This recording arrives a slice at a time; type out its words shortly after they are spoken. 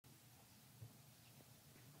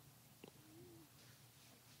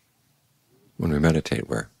When we meditate,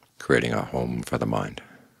 we're creating a home for the mind,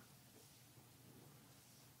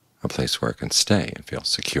 a place where it can stay and feel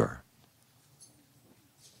secure,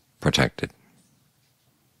 protected.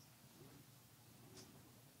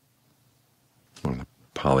 One of the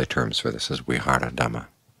Pali terms for this is vihara Dhamma.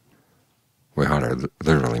 Vihara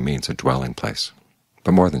literally means a dwelling place,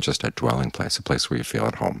 but more than just a dwelling place, a place where you feel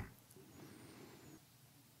at home.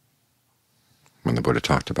 When the Buddha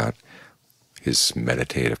talked about his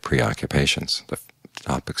meditative preoccupations, the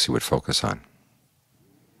topics he would focus on,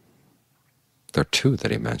 there are two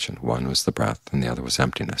that he mentioned. One was the breath, and the other was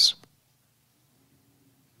emptiness.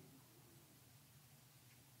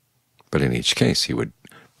 But in each case, he would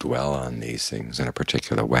dwell on these things in a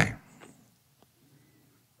particular way.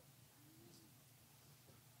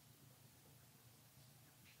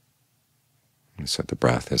 He said the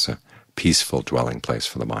breath is a peaceful dwelling place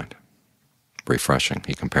for the mind, refreshing.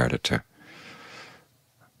 He compared it to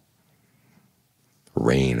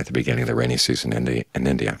rain at the beginning of the rainy season in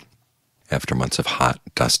India. After months of hot,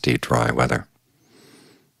 dusty, dry weather,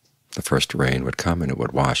 the first rain would come and it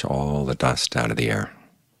would wash all the dust out of the air.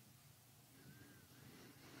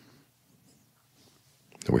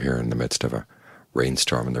 We're here in the midst of a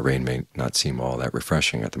rainstorm, and the rain may not seem all that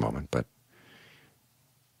refreshing at the moment, but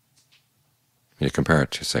you compare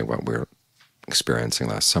it to, say, what we were experiencing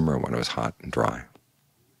last summer when it was hot and dry.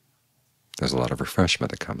 There's a lot of refreshment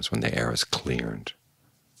that comes when the air is cleared,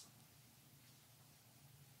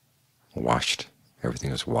 washed.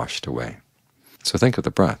 Everything is washed away. So think of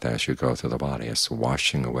the breath as you go through the body. It's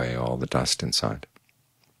washing away all the dust inside.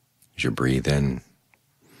 As you breathe in,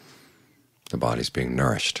 the body is being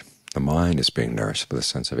nourished. The mind is being nourished with a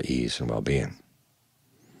sense of ease and well-being.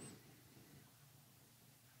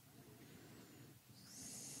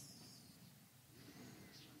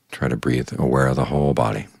 Try to breathe aware of the whole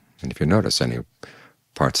body. And if you notice any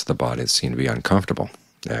parts of the body that seem to be uncomfortable,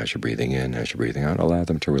 as you're breathing in, as you're breathing out, allow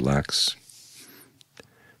them to relax.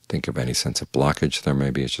 Think of any sense of blockage there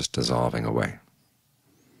may be as just dissolving away.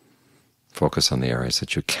 Focus on the areas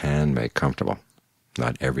that you can make comfortable.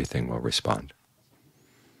 Not everything will respond.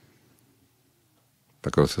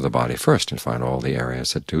 But go through the body first and find all the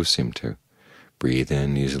areas that do seem to breathe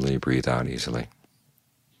in easily, breathe out easily.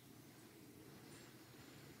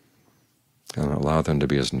 And allow them to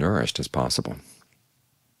be as nourished as possible.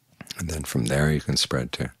 And then from there you can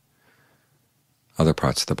spread to other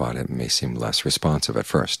parts of the body that may seem less responsive at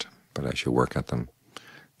first, but as you work at them,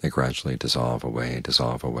 they gradually dissolve away,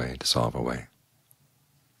 dissolve away, dissolve away.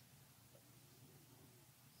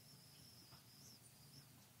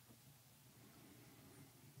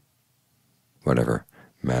 Whatever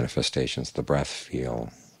manifestations of the breath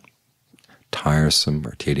feel tiresome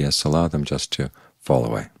or tedious, allow them just to fall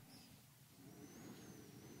away.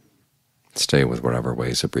 Stay with whatever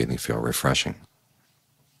ways of breathing feel refreshing.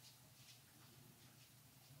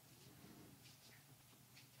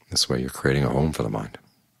 This way you're creating a home for the mind.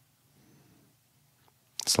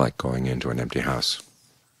 It's like going into an empty house.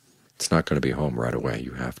 It's not going to be home right away.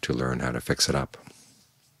 You have to learn how to fix it up,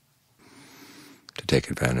 to take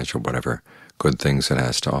advantage of whatever good things it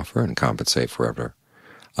has to offer and compensate for whatever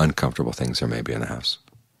uncomfortable things there may be in the house.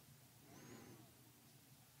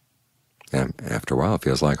 And after a while it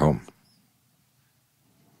feels like home.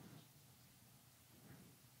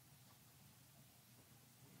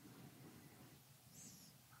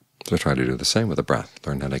 So try to do the same with the breath.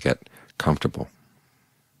 Learn how to get comfortable,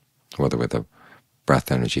 whether with the breath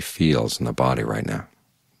energy feels in the body right now.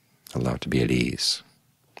 Allow it to be at ease,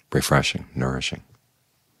 refreshing, nourishing.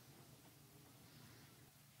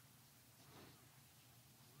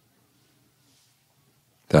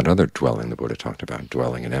 That other dwelling the Buddha talked about,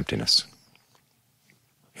 dwelling in emptiness,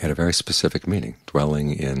 had a very specific meaning,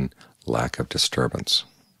 dwelling in lack of disturbance.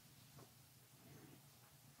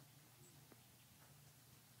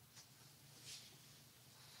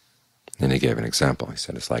 And he gave an example. He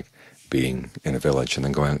said it's like being in a village and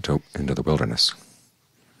then going into the wilderness.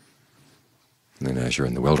 And then as you're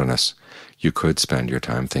in the wilderness, you could spend your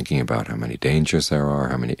time thinking about how many dangers there are,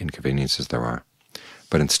 how many inconveniences there are.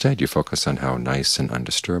 But instead you focus on how nice and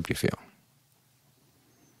undisturbed you feel.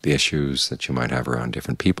 The issues that you might have around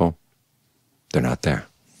different people, they're not there.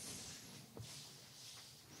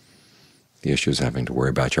 The issues having to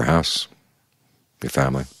worry about your house, your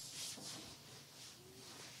family,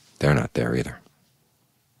 they're not there either.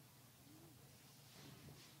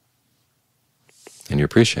 And you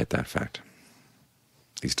appreciate that fact.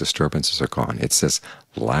 These disturbances are gone. It's this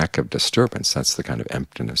lack of disturbance, that's the kind of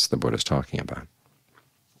emptiness the Buddha is talking about.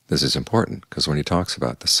 This is important because when he talks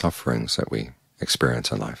about the sufferings that we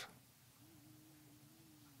experience in life,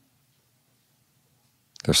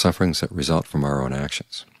 They're sufferings that result from our own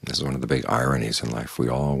actions. This is one of the big ironies in life. We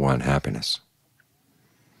all want happiness.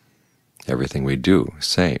 Everything we do,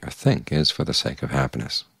 say, or think is for the sake of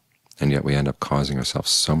happiness, and yet we end up causing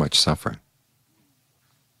ourselves so much suffering.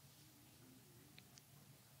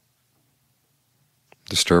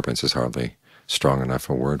 Disturbance is hardly strong enough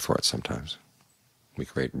a word for it sometimes. We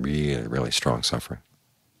create really, really strong suffering.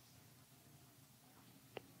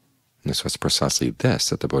 And so it's precisely this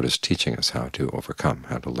that the Buddha is teaching us how to overcome,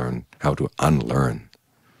 how to learn, how to unlearn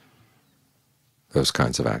those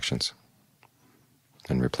kinds of actions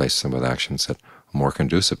and replace them with actions that are more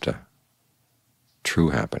conducive to true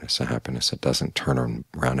happiness, a happiness that doesn't turn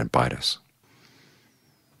around and bite us.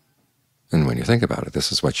 And when you think about it,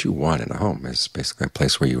 this is what you want in a home, is basically a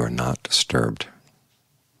place where you are not disturbed.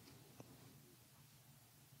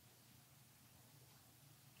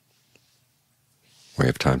 Where you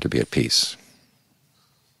have time to be at peace.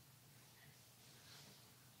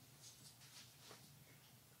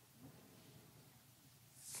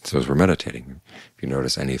 So as we're meditating, if you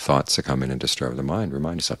notice any thoughts that come in and disturb the mind,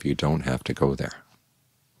 remind yourself you don't have to go there.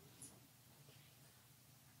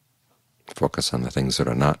 Focus on the things that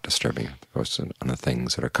are not disturbing you. Focus on the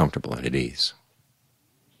things that are comfortable and at ease.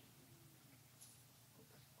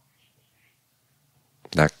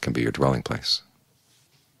 That can be your dwelling place.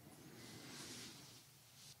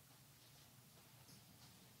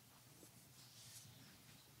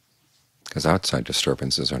 Because outside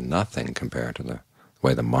disturbances are nothing compared to the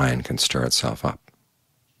way the mind can stir itself up,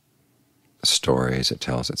 the stories it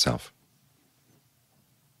tells itself,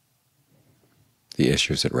 the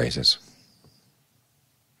issues it raises.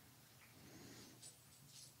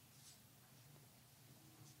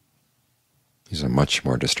 These are much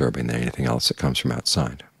more disturbing than anything else that comes from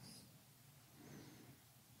outside.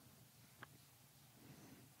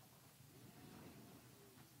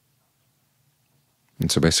 And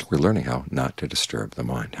so basically we're learning how not to disturb the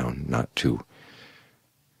mind, how not to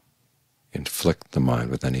inflict the mind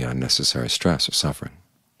with any unnecessary stress or suffering.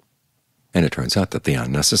 And it turns out that the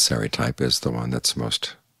unnecessary type is the one that's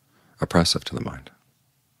most oppressive to the mind,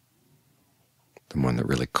 the one that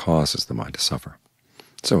really causes the mind to suffer.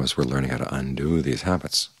 So as we're learning how to undo these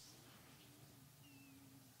habits,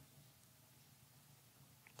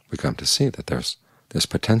 we come to see that there's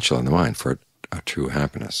potential in the mind for a true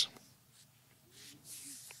happiness,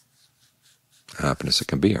 a happiness that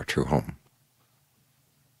can be our true home.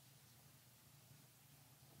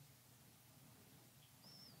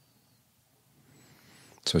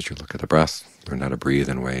 So as you look at the breath, learn how to breathe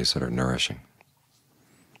in ways that are nourishing.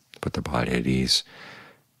 Put the body at ease,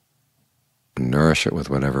 nourish it with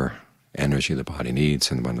whatever energy the body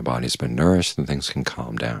needs, and when the body's been nourished, then things can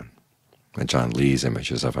calm down. And John Lee's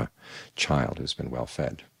image is of a child who's been well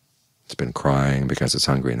fed. It's been crying because it's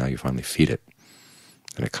hungry, and now you finally feed it,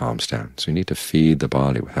 and it calms down. So you need to feed the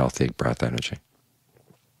body with healthy breath energy.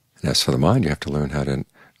 And as for the mind, you have to learn how to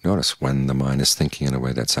notice when the mind is thinking in a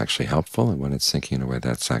way that's actually helpful and when it's thinking in a way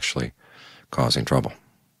that's actually causing trouble.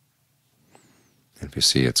 And if you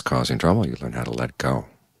see it's causing trouble, you learn how to let go.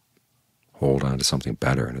 Hold on to something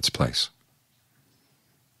better in its place.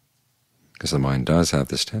 Because the mind does have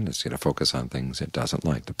this tendency to focus on things it doesn't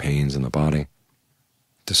like, the pains in the body,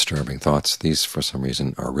 disturbing thoughts. These, for some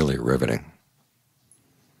reason, are really riveting.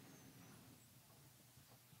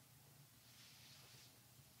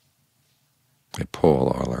 They pull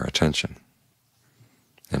all our attention.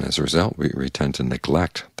 And as a result, we tend to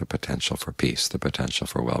neglect the potential for peace, the potential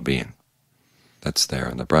for well-being. That's there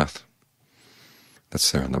in the breath. That's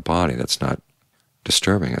there in the body. That's not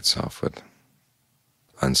disturbing itself with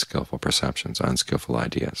unskillful perceptions, unskillful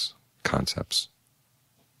ideas, concepts,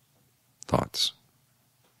 thoughts.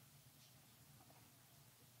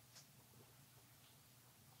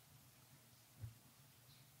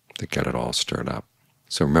 To get it all stirred up.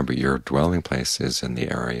 So remember, your dwelling place is in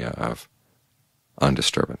the area of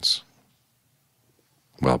undisturbance,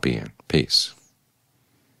 well-being, peace.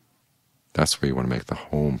 That's where you want to make the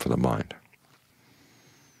home for the mind.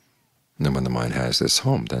 And then when the mind has this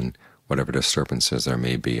home, then whatever disturbances there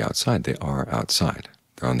may be outside, they are outside.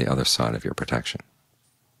 They're on the other side of your protection.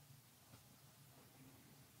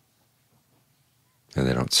 And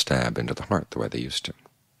they don't stab into the heart the way they used to.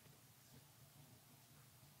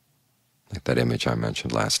 Like that image I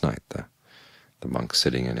mentioned last night, the monk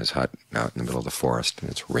sitting in his hut out in the middle of the forest, and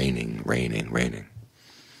it's raining, raining, raining.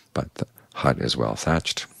 But the hut is well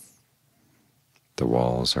thatched. The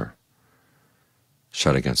walls are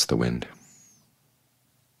shut against the wind.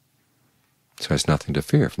 So he has nothing to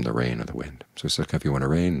fear from the rain or the wind. So it's like, if you want to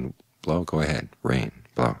rain, blow, go ahead. Rain,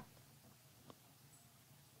 blow.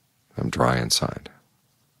 I'm dry inside.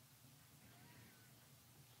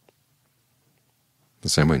 The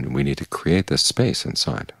same way we need to create this space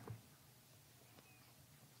inside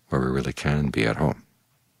where we really can be at home.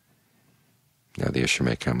 Now the issue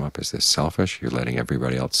may come up, is this selfish? You're letting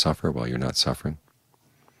everybody else suffer while you're not suffering?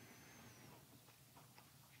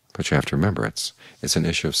 But you have to remember, it's an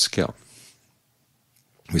issue of skill.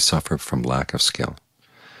 We suffer from lack of skill.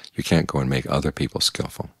 You can't go and make other people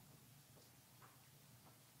skillful.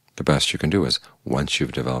 The best you can do is, once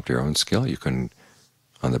you've developed your own skill, you can,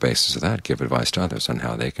 on the basis of that, give advice to others on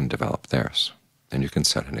how they can develop theirs. Then you can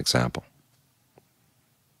set an example.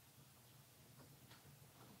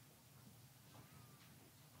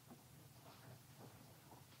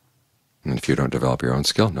 And if you don't develop your own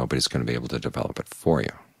skill, nobody's going to be able to develop it for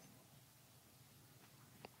you.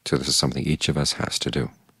 So this is something each of us has to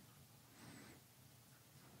do.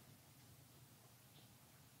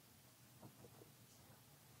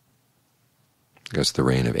 Because the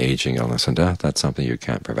reign of aging, illness, and death, that's something you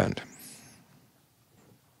can't prevent.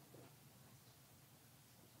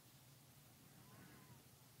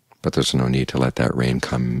 But there's no need to let that rain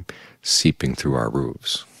come seeping through our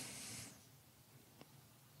roofs.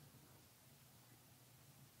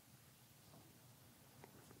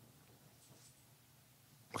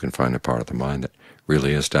 We can find a part of the mind that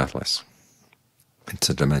really is deathless. It's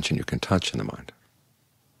a dimension you can touch in the mind.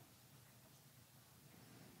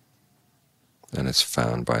 And it's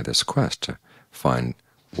found by this quest to find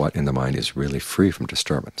what in the mind is really free from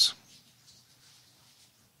disturbance.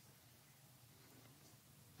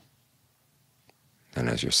 And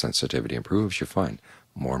as your sensitivity improves, you find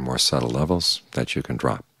more and more subtle levels that you can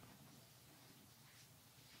drop.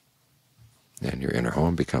 And your inner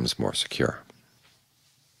home becomes more secure.